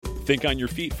Think on your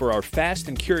feet for our Fast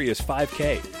and Curious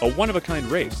 5K, a one-of-a-kind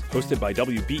race hosted by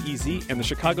WBEZ and the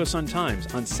Chicago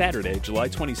Sun-Times on Saturday, July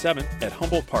 27th at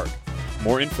Humboldt Park.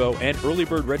 More info and early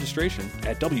bird registration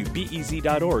at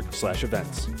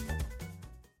wbez.org/events.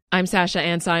 I'm Sasha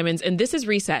Ann Simons, and this is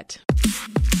Reset.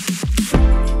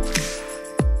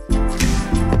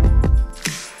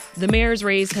 The mayor's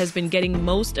race has been getting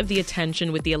most of the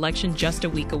attention with the election just a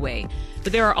week away.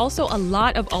 But there are also a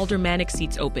lot of aldermanic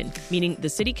seats open, meaning the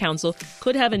city council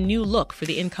could have a new look for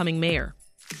the incoming mayor.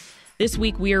 This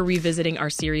week, we are revisiting our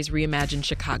series Reimagine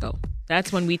Chicago.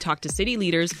 That's when we talk to city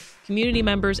leaders, community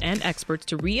members, and experts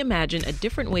to reimagine a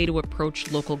different way to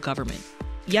approach local government.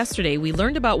 Yesterday, we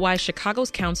learned about why Chicago's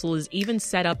council is even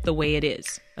set up the way it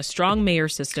is, a strong mayor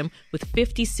system with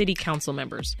 50 city council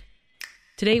members.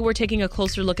 Today, we're taking a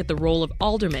closer look at the role of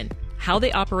aldermen, how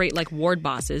they operate like ward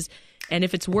bosses, and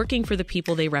if it's working for the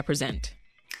people they represent.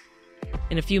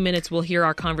 In a few minutes, we'll hear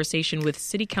our conversation with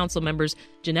City Council members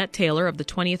Jeanette Taylor of the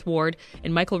 20th Ward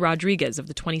and Michael Rodriguez of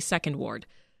the 22nd Ward.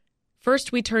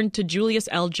 First, we turned to Julius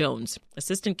L. Jones,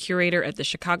 Assistant Curator at the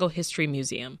Chicago History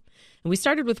Museum. And we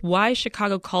started with why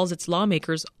Chicago calls its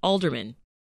lawmakers aldermen.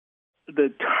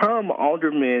 The term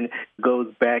alderman goes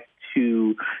back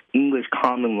to English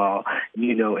common law.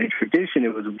 In tradition,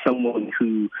 it was someone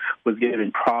who was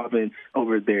given province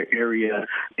over their area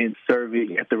and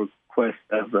serving at the request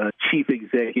of a chief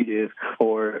executive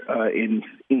or, in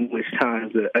English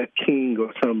times, a king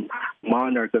or some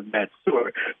monarch of that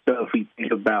sort. So if we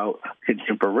think about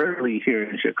contemporarily here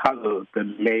in Chicago, the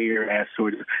mayor as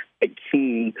sort of a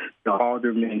king, the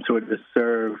aldermen sort of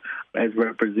serve as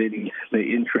representing the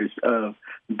interests of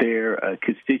their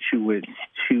constituents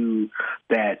to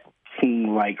that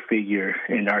king-like figure,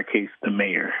 in our case, the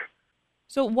mayor.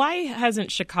 So why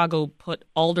hasn't Chicago put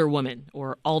alderwoman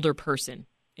or alderperson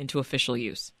into official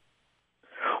use?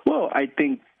 Well, I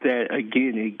think that,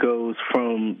 again, it goes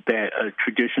from that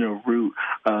traditional root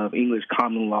of English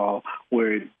common law,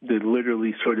 where it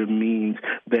literally sort of means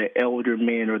the elder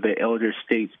man or the elder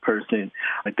statesperson.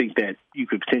 I think that you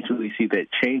could potentially see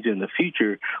that change in the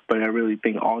future, but I really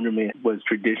think alderman was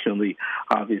traditionally,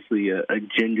 obviously, a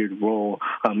gendered role.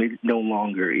 It no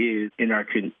longer is in our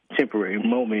contemporary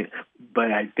moment,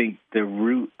 but I think the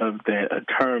root of that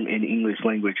term in English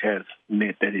language has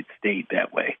meant that it stayed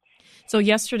that way. So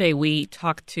yesterday we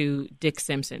talked to Dick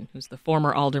Simpson, who's the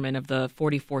former alderman of the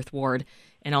 44th Ward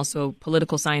and also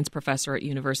political science professor at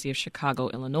University of Chicago,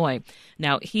 Illinois.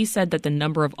 Now, he said that the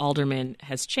number of aldermen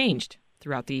has changed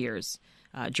throughout the years.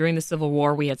 During the Civil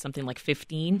War, we had something like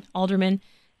 15 aldermen.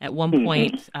 At one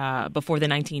point, before the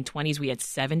 1920s, we had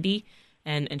 70.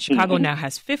 And Chicago now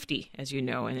has 50, as you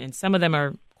know, and some of them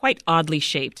are quite oddly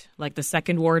shaped, like the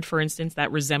 2nd Ward, for instance,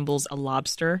 that resembles a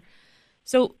lobster.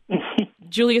 So,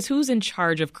 Julius, who's in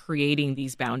charge of creating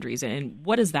these boundaries, and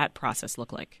what does that process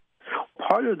look like?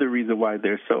 Part of the reason why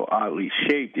they're so oddly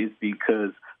shaped is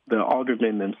because the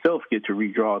aldermen themselves get to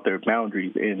redraw their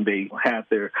boundaries, and they have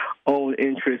their own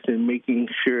interest in making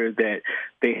sure that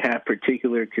they have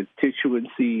particular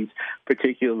constituencies,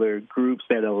 particular groups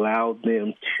that allow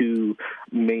them to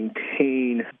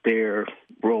maintain their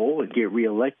role and get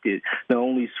reelected. The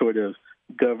only sort of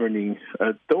governing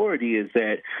authority is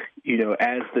that,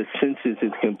 as the census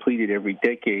is completed every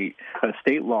decade,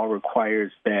 state law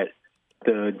requires that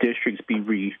the districts be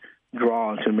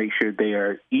redrawn to make sure they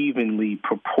are evenly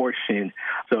proportioned,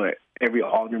 so every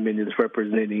alderman is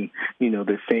representing,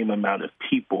 the same amount of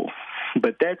people.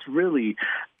 But that's really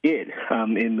it.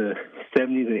 In the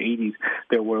 70s and 80s,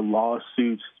 there were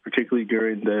lawsuits, particularly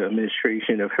during the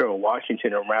administration of Harold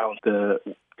Washington, around the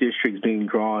districts being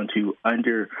drawn to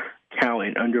undercount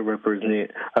and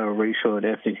underrepresent racial and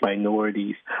ethnic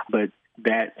minorities. But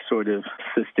that sort of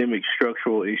systemic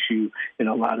structural issue in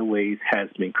a lot of ways has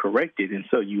been corrected. And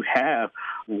so you have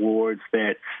wards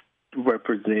that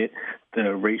represent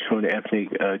the racial and ethnic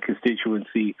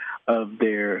constituency of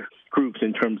their groups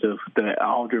in terms of the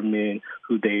aldermen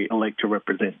who they elect to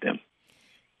represent them.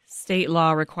 State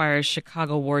law requires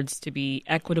Chicago wards to be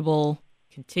equitable,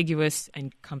 contiguous,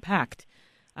 and compact.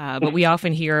 But we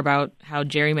often hear about how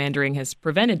gerrymandering has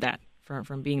prevented that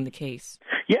from being the case.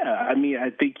 Yeah, I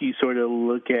think you sort of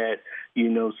look at,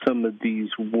 some of these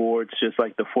wards, just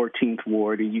like the 14th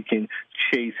Ward, and you can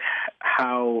chase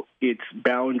how its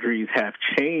boundaries have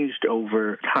changed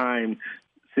over time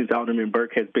since Alderman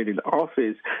Burke has been in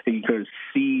office, and you can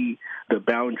see the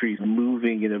boundaries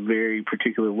moving in a very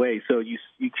particular way. So you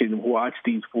can watch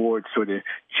these wards sort of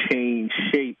change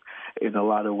shape in a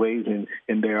lot of ways,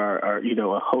 and there are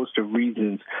a host of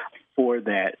reasons for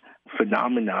that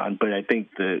phenomenon. But I think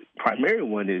the primary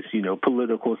one is,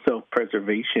 political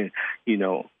self-preservation.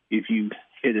 If you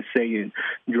get a say in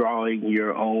drawing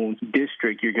your own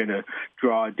district. You're going to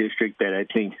draw a district that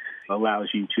I think allows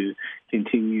you to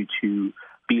continue to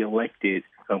be elected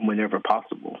whenever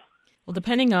possible. Well,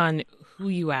 depending on who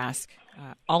you ask,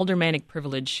 aldermanic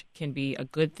privilege can be a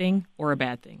good thing or a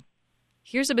bad thing.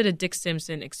 Here's a bit of Dick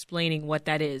Simpson explaining what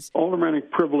that is.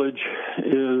 Aldermanic privilege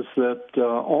is that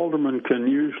aldermen can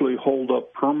usually hold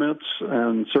up permits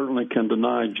and certainly can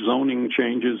deny zoning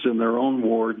changes in their own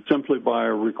ward simply by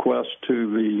a request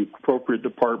to the appropriate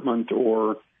department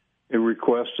or a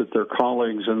request that their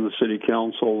colleagues in the city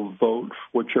council vote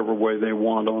whichever way they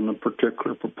want on the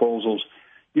particular proposals.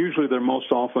 Usually they're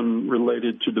most often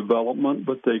related to development,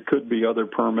 but they could be other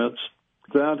permits.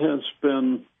 That has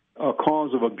been a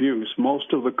cause of abuse.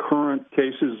 Most of the current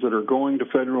cases that are going to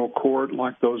federal court,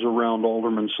 like those around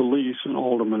Alderman Solis and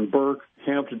Alderman Burke,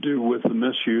 have to do with the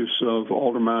misuse of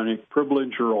aldermanic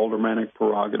privilege or aldermanic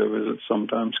prerogative, as it's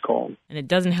sometimes called. And it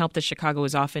doesn't help that Chicago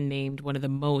is often named one of the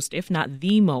most, if not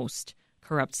the most,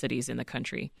 corrupt cities in the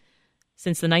country.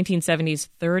 Since the 1970s,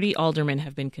 30 aldermen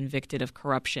have been convicted of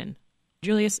corruption.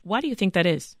 Julius, why do you think that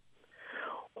is?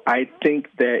 I think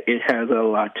that it has a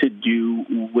lot to do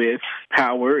with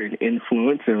power and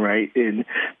influence, and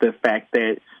the fact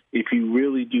that if you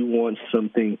really do want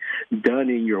something done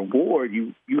in your ward,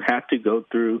 you have to go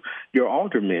through your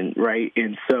aldermen, right?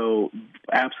 And so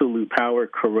absolute power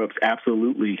corrupts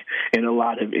absolutely in a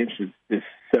lot of instances.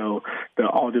 So the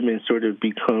alderman sort of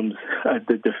becomes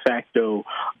the de facto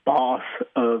boss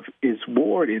of his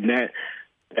ward, and that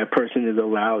person is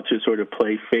allowed to sort of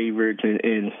play favorites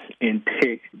and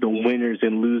pick the winners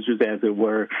and losers, as it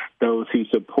were. Those who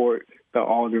support the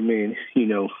alderman,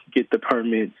 get the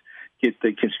permits, get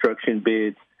the construction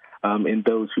bids, and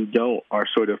those who don't are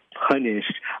sort of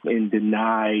punished and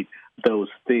denied those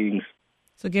things.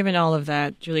 So given all of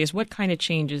that, Julius, what kind of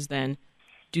changes then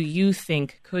do you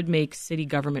think could make city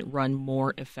government run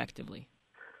more effectively?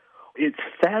 It's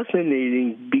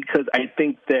fascinating because I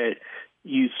think that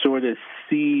you sort of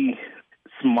see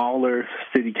smaller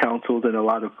city councils in a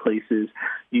lot of places.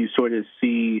 You sort of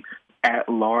see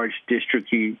at-large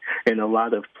districting in a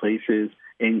lot of places,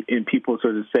 and people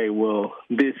sort of say, well,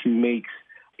 this makes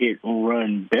it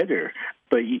run better.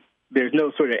 But there's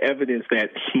no sort of evidence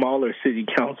that smaller city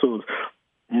councils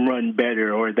run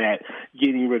better, or that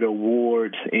getting rid of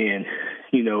wards and,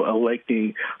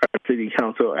 electing our city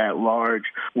council at large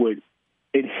would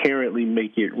inherently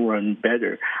make it run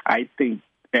better. I think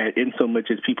that in so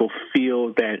much as people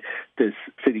feel that this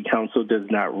city council does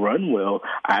not run well,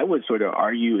 I would sort of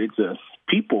argue it's a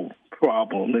people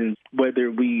problem. And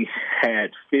whether we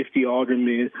had 50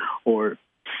 aldermen or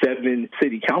 7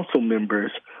 city council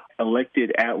members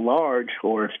elected at large,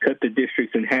 or cut the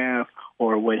districts in half,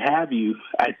 or what have you,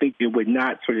 I think it would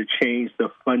not sort of change the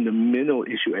fundamental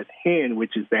issue at hand,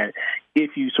 which is that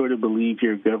if you sort of believe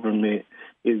your government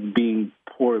is being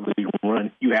poorly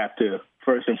run, you have to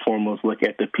first and foremost look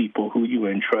at the people who you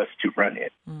entrust to run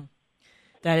it.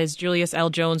 That is Julius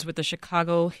L. Jones with the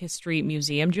Chicago History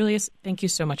Museum. Julius, thank you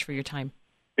so much for your time.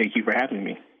 Thank you for having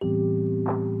me.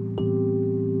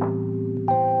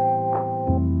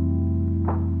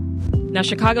 Now,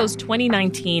 Chicago's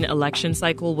 2019 election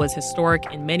cycle was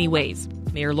historic in many ways.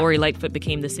 Mayor Lori Lightfoot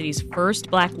became the city's first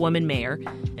black woman mayor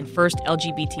and first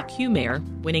LGBTQ mayor,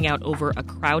 winning out over a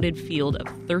crowded field of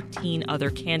 13 other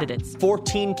candidates.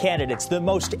 14 candidates, the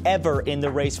most ever in the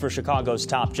race for Chicago's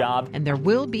top job. And there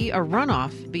will be a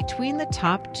runoff between the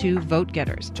top 2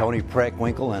 vote-getters. Tony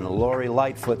Preckwinkle and Lori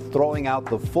Lightfoot throwing out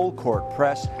the full-court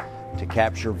press to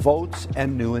capture votes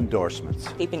and new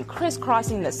endorsements. They've been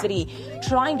crisscrossing the city,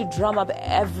 trying to drum up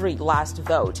every last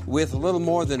vote. With a little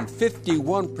more than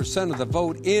 51% of the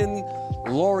vote in,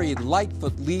 Lori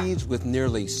Lightfoot leads with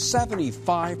nearly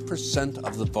 75%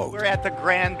 of the vote. We're at the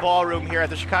Grand Ballroom here at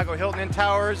the Chicago Hilton Inn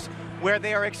Towers, where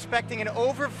they are expecting an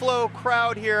overflow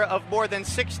crowd here of more than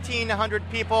 1,600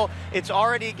 people. It's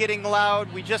already getting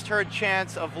loud. We just heard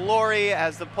chants of Lori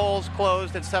as the polls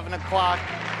closed at 7 o'clock.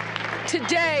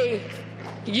 Today,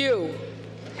 you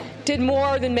did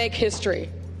more than make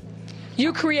history.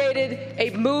 You created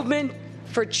a movement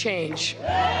for change.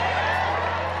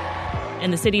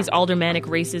 And the city's aldermanic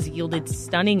races yielded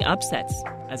stunning upsets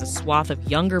as a swath of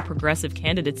younger progressive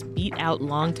candidates beat out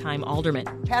longtime aldermen.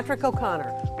 Patrick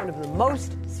O'Connor, one of the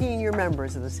most senior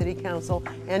members of the City Council,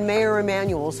 and Mayor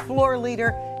Emanuel's floor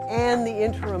leader, and the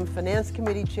interim finance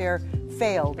committee chair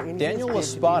failed in Daniel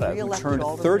Espada, who turned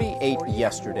 38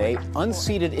 yesterday,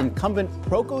 unseated incumbent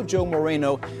Proco Joe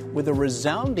Moreno with a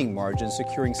resounding margin,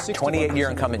 securing 28-year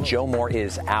incumbent Joe Moore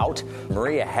is out.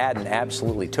 Maria Hadden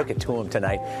absolutely took it to him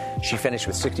tonight. She finished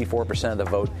with 64% of the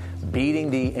vote, beating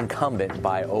the incumbent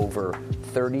by over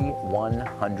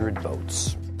 3,100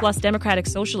 votes. Plus, Democratic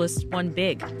Socialists won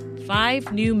big.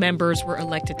 5 new members were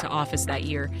elected to office that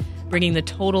year, bringing the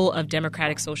total of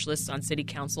Democratic Socialists on city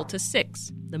council to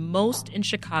 6, the most in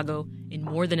Chicago in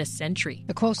more than a century.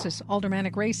 The closest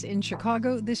aldermanic race in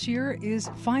Chicago this year is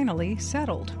finally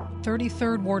settled.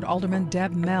 33rd Ward Alderman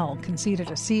Deb Mell conceded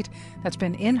a seat that's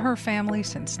been in her family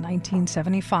since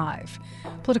 1975.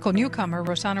 Political newcomer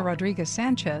Rosana Rodriguez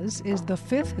Sanchez is the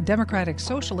 5th Democratic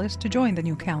Socialist to join the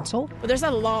new council. But there's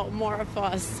a lot more of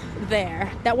us there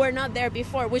that were not there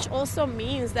before, which also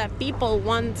means that people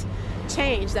want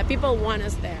change, that people want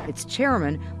us there. Its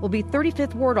chairman will be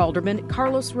 35th Ward Alderman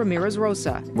Carlos Ramirez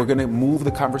Rosa. We're going to move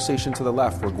the conversation to the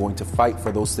left. We're going to fight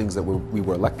for those things that we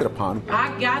were elected upon.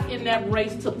 I got in that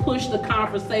race to push the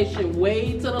conversation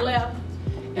way to the left,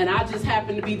 and I just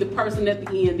happened to be the person at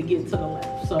the end to get to the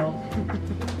left. So.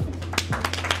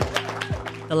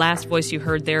 The last voice you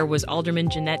heard there was Alderman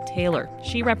Jeanette Taylor.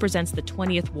 She represents the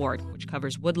 20th Ward, which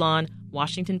covers Woodlawn,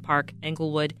 Washington Park,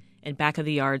 Englewood, and back of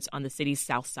the yards on the city's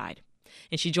south side.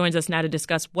 And she joins us now to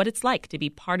discuss what it's like to be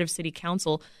part of city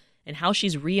council and how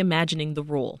she's reimagining the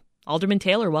role. Alderman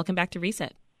Taylor, welcome back to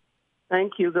Reset.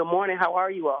 Thank you. Good morning. How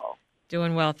are you all?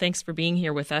 Doing well. Thanks for being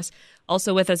here with us.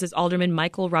 Also with us is Alderman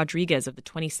Michael Rodriguez of the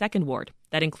 22nd Ward.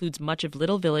 That includes much of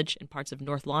Little Village and parts of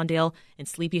North Lawndale and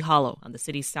Sleepy Hollow on the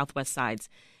city's southwest sides.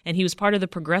 And he was part of the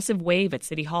progressive wave at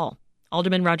City Hall.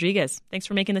 Alderman Rodriguez, thanks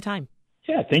for making the time.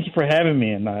 Yeah, thank you for having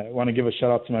me. And I want to give a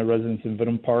shout out to my residents in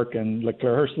Vidham Park and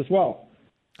Leclerhurst as well.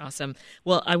 Awesome.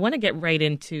 Well, I want to get right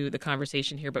into the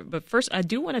conversation here, but first I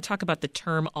do want to talk about the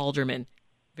term alderman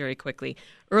very quickly.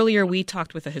 Earlier, we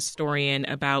talked with a historian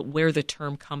about where the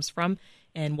term comes from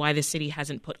and why the city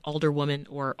hasn't put alderwoman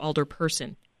or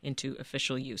alderperson into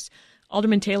official use.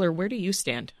 Alderman Taylor, where do you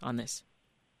stand on this?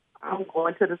 I'm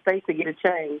going to the state to get it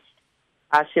changed.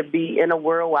 I should be in a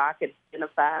world where I can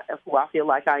identify as who I feel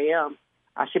like I am.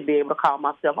 I should be able to call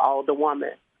myself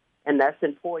alderwoman, and that's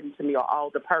important to me, or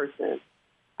alderperson.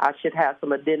 I should have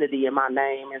some identity in my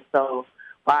name, and so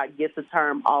while I get the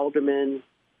term alderman,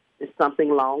 it's something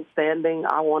long-standing.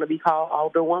 I want to be called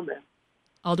alderwoman.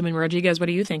 Alderman Rodriguez, what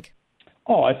do you think?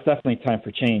 Oh, it's definitely time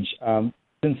for change.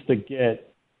 Since the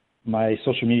get, my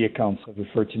social media accounts have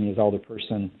referred to me as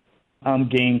alderperson. I'm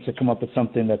game to come up with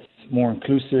something that's more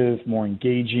inclusive, more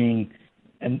engaging,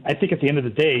 and I think at the end of the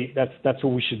day, that's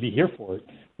what we should be here for.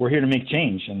 We're here to make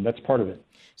change, and that's part of it.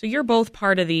 So you're both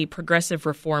part of the Progressive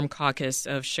Reform Caucus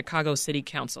of Chicago City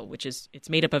Council, which is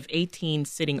it's made up of 18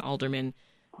 sitting aldermen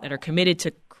that are committed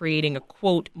to creating a,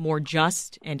 quote, more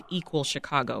just and equal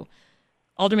Chicago.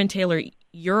 Alderman Taylor,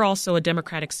 you're also a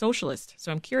Democratic Socialist,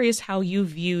 so I'm curious how you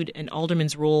viewed an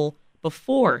alderman's role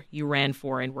before you ran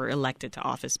for and were elected to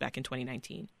office back in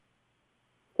 2019.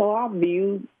 So I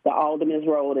view the alderman's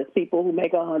role as people who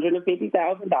make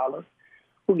 $150,000,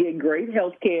 who get great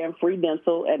health care and free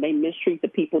dental, and they mistreat the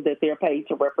people that they're paid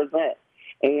to represent.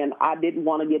 And I didn't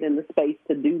want to get in the space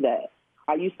to do that.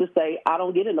 I used to say I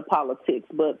don't get into politics,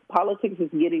 but politics is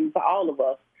getting to all of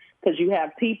us because you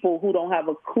have people who don't have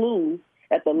a clue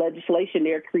at the legislation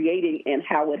they're creating and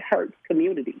how it hurts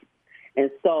communities. And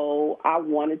so I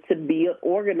wanted to be an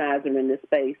organizer in this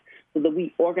space so that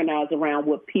we organize around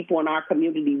what people in our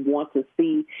community want to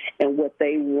see and what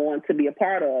they want to be a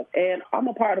part of. And I'm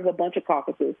a part of a bunch of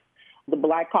caucuses. The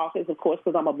Black Caucus, of course,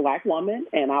 because I'm a Black woman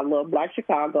and I love Black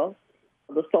Chicago.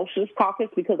 The Socialist Caucus,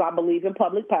 because I believe in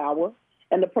public power.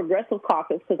 And the Progressive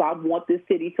Caucus, because I want this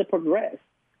city to progress.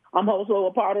 I'm also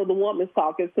a part of the Women's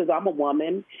Caucus because I'm a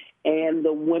woman, and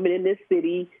the women in this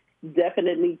city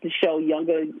definitely need to show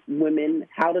younger women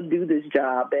how to do this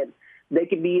job, and they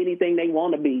can be anything they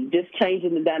want to be, just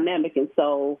changing the dynamic. And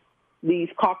so these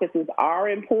caucuses are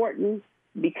important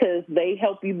because they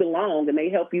help you belong, and they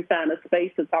help you find a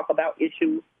space to talk about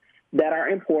issues that are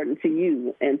important to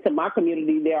you. And to my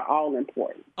community, they're all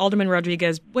important. Alderman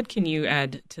Rodriguez, what can you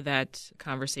add to that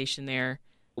conversation there?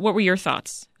 What were your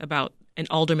thoughts about an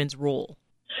alderman's role?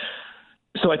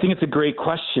 So I think it's a great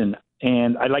question,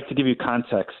 and I'd like to give you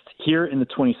context. Here in the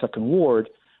 22nd Ward,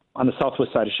 on the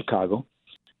southwest side of Chicago,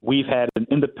 we've had an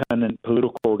independent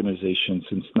political organization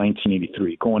since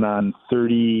 1983, going on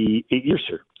 38 years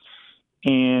here.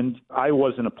 And I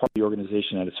wasn't a part of the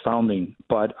organization at its founding,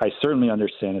 but I certainly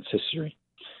understand its history.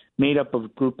 Made up of a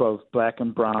group of Black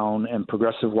and brown and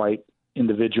progressive white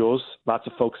individuals, lots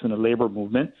of folks in the labor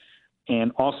movement,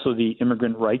 and also the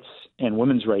immigrant rights and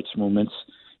women's rights movements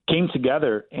came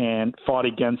together and fought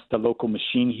against the local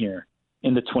machine here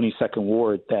in the 22nd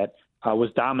Ward that was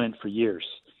dominant for years.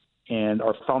 And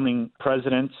our founding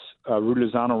president, Rudy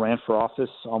Lozano, ran for office,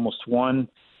 almost won,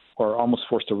 or almost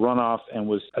forced a runoff, and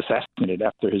was assassinated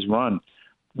after his run.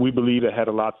 We believe it had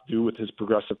a lot to do with his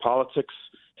progressive politics,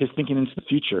 his thinking into the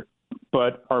future.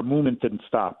 But our movement didn't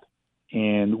stop.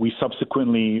 And we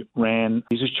subsequently ran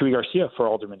Jesus Chuy Garcia for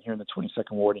alderman here in the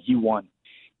 22nd Ward, and he won.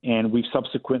 And we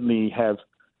subsequently have,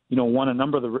 won a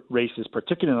number of the races,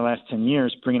 particularly in the last 10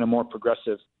 years, bringing a more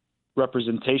progressive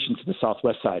representation to the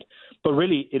Southwest side. But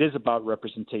really, it is about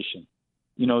representation.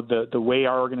 The way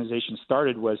our organization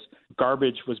started was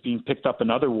garbage was being picked up in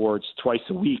other wards twice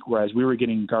a week, whereas we were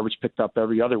getting garbage picked up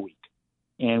every other week.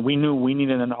 And we knew we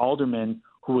needed an alderman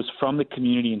who was from the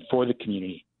community and for the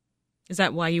community. Is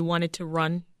that why you wanted to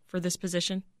run for this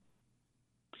position?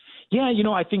 Yeah,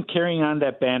 I think carrying on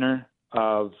that banner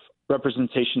of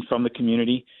representation from the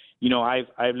community,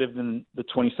 I've lived in the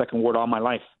 22nd Ward all my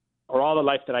life, or all the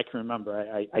life that I can remember.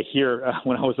 I hear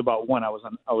when I was about one, I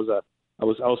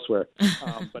was elsewhere.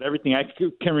 But everything I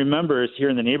can remember is here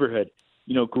in the neighborhood.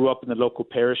 Grew up in the local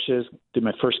parishes, did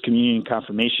my first communion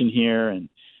confirmation here, and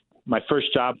my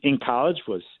first job in college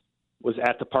was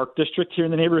at the Park District here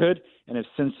in the neighborhood, and have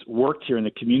since worked here in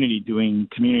the community doing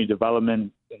community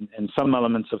development and some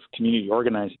elements of community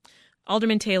organizing.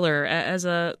 Alderman Taylor, as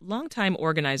a longtime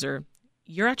organizer,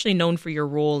 you're actually known for your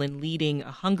role in leading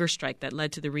a hunger strike that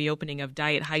led to the reopening of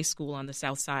Dyett High School on the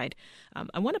South Side.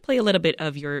 I want to play a little bit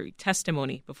of your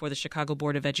testimony before the Chicago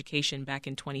Board of Education back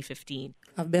in 2015.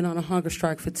 I've been on a hunger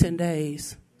strike for 10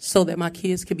 days so that my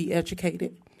kids can be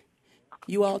educated.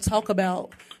 You all talk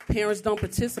about parents don't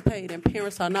participate and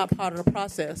parents are not part of the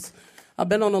process. I've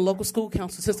been on a local school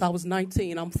council since I was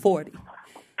 19. I'm 40.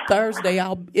 Thursday,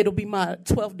 it'll be my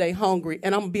 12th day hungry,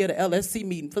 and I'm going to be at an LSC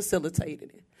meeting facilitating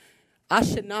it. I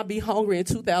should not be hungry in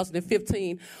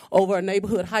 2015 over a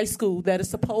neighborhood high school that is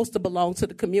supposed to belong to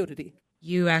the community.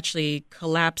 You actually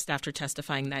collapsed after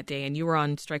testifying that day, and you were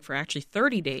on strike for actually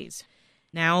 30 days.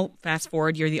 Now, fast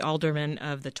forward, you're the alderman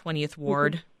of the 20th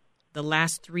Ward. Mm-hmm. The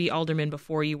last 3 aldermen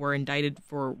before you were indicted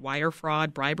for wire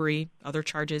fraud, bribery, other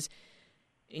charges.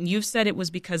 And you've said it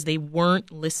was because they weren't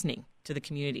listening to the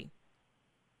community.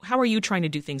 How are you trying to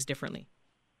do things differently?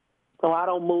 So I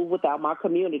don't move without my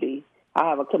community. I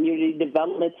have a community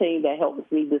development team that helps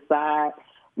me decide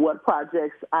what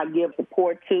projects I give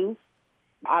support to.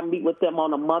 I meet with them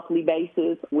on a monthly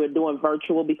basis. We're doing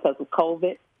virtual because of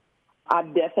COVID. I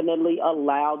definitely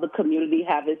allow the community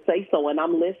have its say-so, and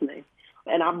I'm listening.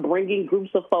 And I'm bringing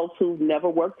groups of folks who've never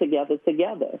worked together.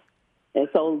 And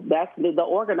so that's the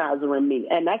organizer in me.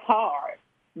 And that's hard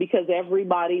because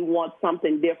everybody wants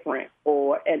something different,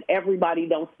 and everybody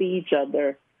don't see each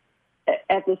other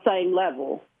at the same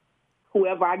level.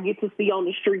 Whoever I get to see on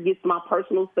the street gets my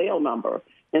personal cell number.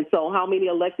 And so how many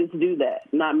electeds do that?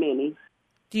 Not many.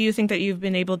 Do you think that you've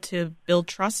been able to build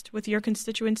trust with your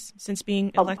constituents since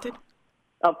being elected?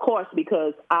 Of course,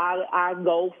 because I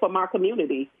go for my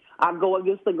community. I go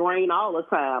against the grain all the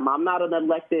time. I'm not an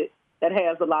elected that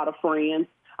has a lot of friends.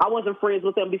 I wasn't friends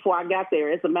with them before I got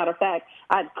there. As a matter of fact,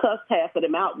 I cussed half of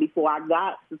them out before I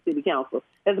got to city council.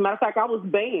 As a matter of fact, I was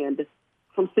banned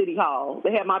from City Hall.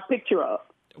 They had my picture up.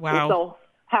 Wow. And so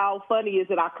how funny is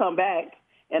it I come back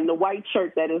and the white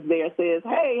shirt that is there says,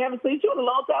 "Hey, haven't seen you in a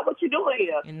long time. What you doing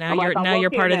here?" And now you're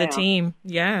part of the team.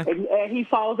 Yeah. And he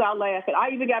falls out laughing. I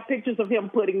even got pictures of him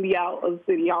putting me out of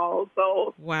City Hall.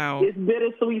 So wow, it's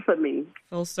bittersweet for me.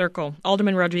 Full circle.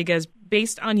 Alderman Rodriguez,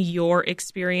 based on your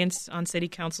experience on City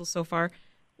Council so far,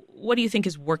 what do you think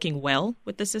is working well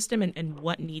with the system and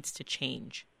what needs to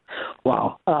change?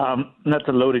 Wow. That's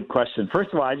a loaded question. First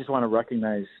of all, I just want to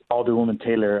recognize Alderwoman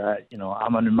Taylor.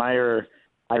 I'm an admirer.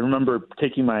 I remember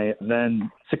taking my then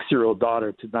 6-year-old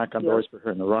daughter to knock on doors for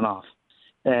her in the runoff.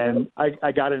 And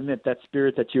I got to admit, that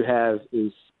spirit that you have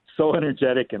is so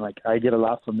energetic, and I get a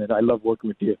lot from it. I love working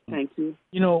with you. Thank you.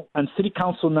 On City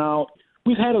Council now,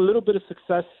 we've had a little bit of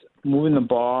success moving the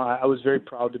ball. I was very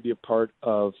proud to be a part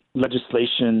of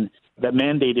legislation that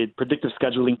mandated predictive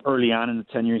scheduling early on in the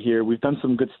tenure here. We've done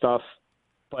some good stuff,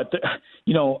 but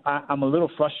I'm a little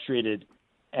frustrated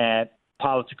at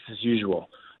politics as usual.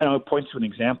 And I'll point to an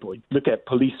example. Look at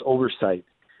police oversight.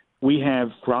 We have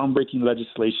groundbreaking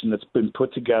legislation that's been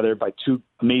put together by 2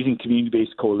 amazing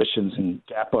community-based coalitions in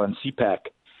GAPA and CPAC.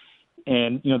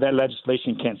 And, that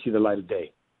legislation can't see the light of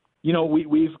day.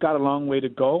 We've got a long way to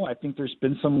go. I think there's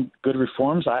been some good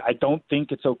reforms. I don't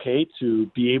think it's okay to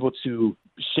be able to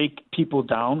shake people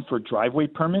down for driveway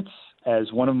permits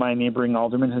as one of my neighboring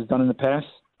aldermen has done in the past.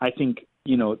 I think,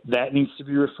 that needs to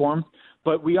be reformed.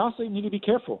 But we also need to be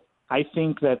careful. I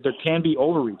think that there can be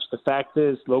overreach. The fact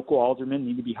is local aldermen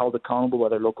need to be held accountable by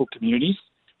their local communities.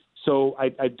 So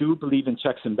I do believe in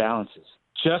checks and balances.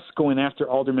 Just going after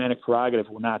aldermanic prerogative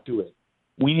will not do it.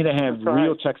 We need to have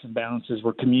real checks and balances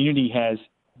where community has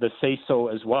the say-so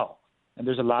as well. And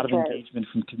there's a lot of engagement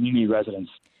from community residents.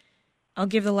 I'll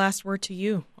give the last word to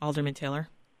you, Alderman Taylor.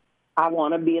 I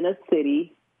want to be in a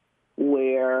city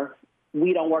where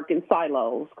we don't work in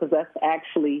silos, because that's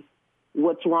actually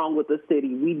what's wrong with the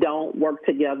city. We don't work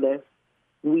together.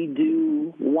 We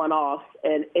do one-offs,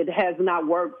 and it has not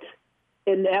worked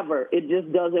in ever. It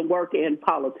just doesn't work in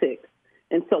politics.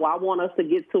 And so I want us to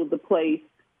get to the place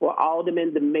where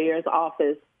aldermen, the mayor's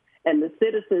office, and the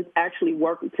citizens actually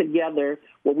work together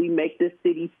where we make this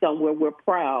city somewhere we're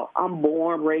proud. I'm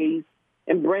born, raised,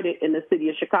 and bred in the city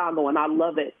of Chicago, and I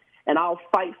love it, and I'll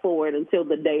fight for it until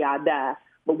the day I die.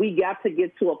 But we got to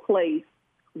get to a place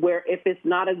where if it's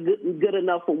not good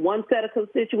enough for one set of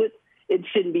constituents, it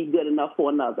shouldn't be good enough for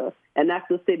another. And that's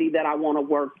the city that I want to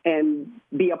work and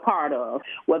be a part of.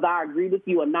 Whether I agree with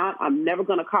you or not, I'm never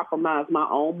going to compromise my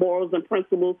own morals and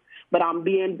principles, but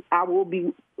I will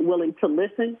be willing to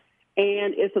listen.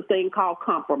 And it's a thing called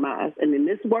compromise. And in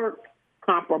this work,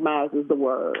 compromise is the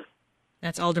word.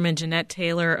 That's Alderman Jeanette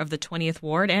Taylor of the 20th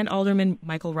Ward and Alderman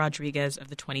Michael Rodriguez of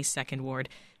the 22nd Ward.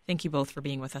 Thank you both for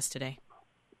being with us today.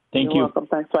 Thank you. You're welcome.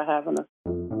 Thanks for having us.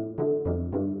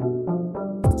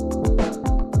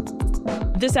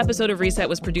 This episode of Reset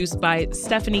was produced by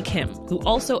Stephanie Kim, who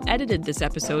also edited this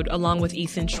episode along with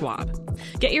Ethan Schwab.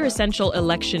 Get your essential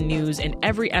election news in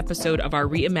every episode of our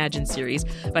Reimagine series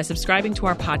by subscribing to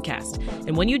our podcast.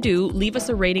 And when you do, leave us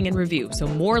a rating and review so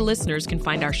more listeners can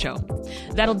find our show.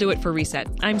 That'll do it for Reset.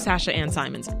 I'm Sasha Ann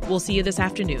Simons. We'll see you this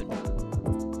afternoon.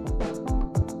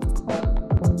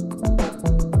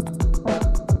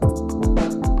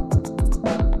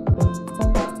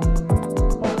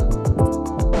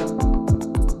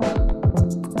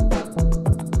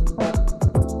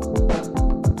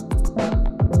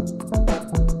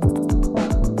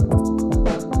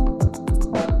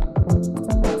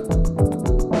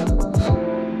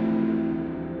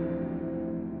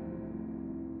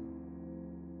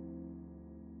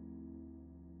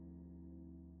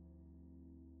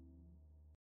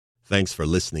 Thanks for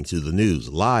listening to the news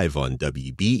live on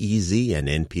WBEZ and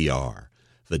NPR.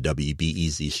 The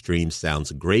WBEZ stream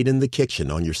sounds great in the kitchen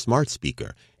on your smart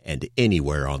speaker and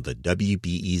anywhere on the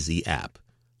WBEZ app.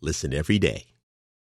 Listen every day.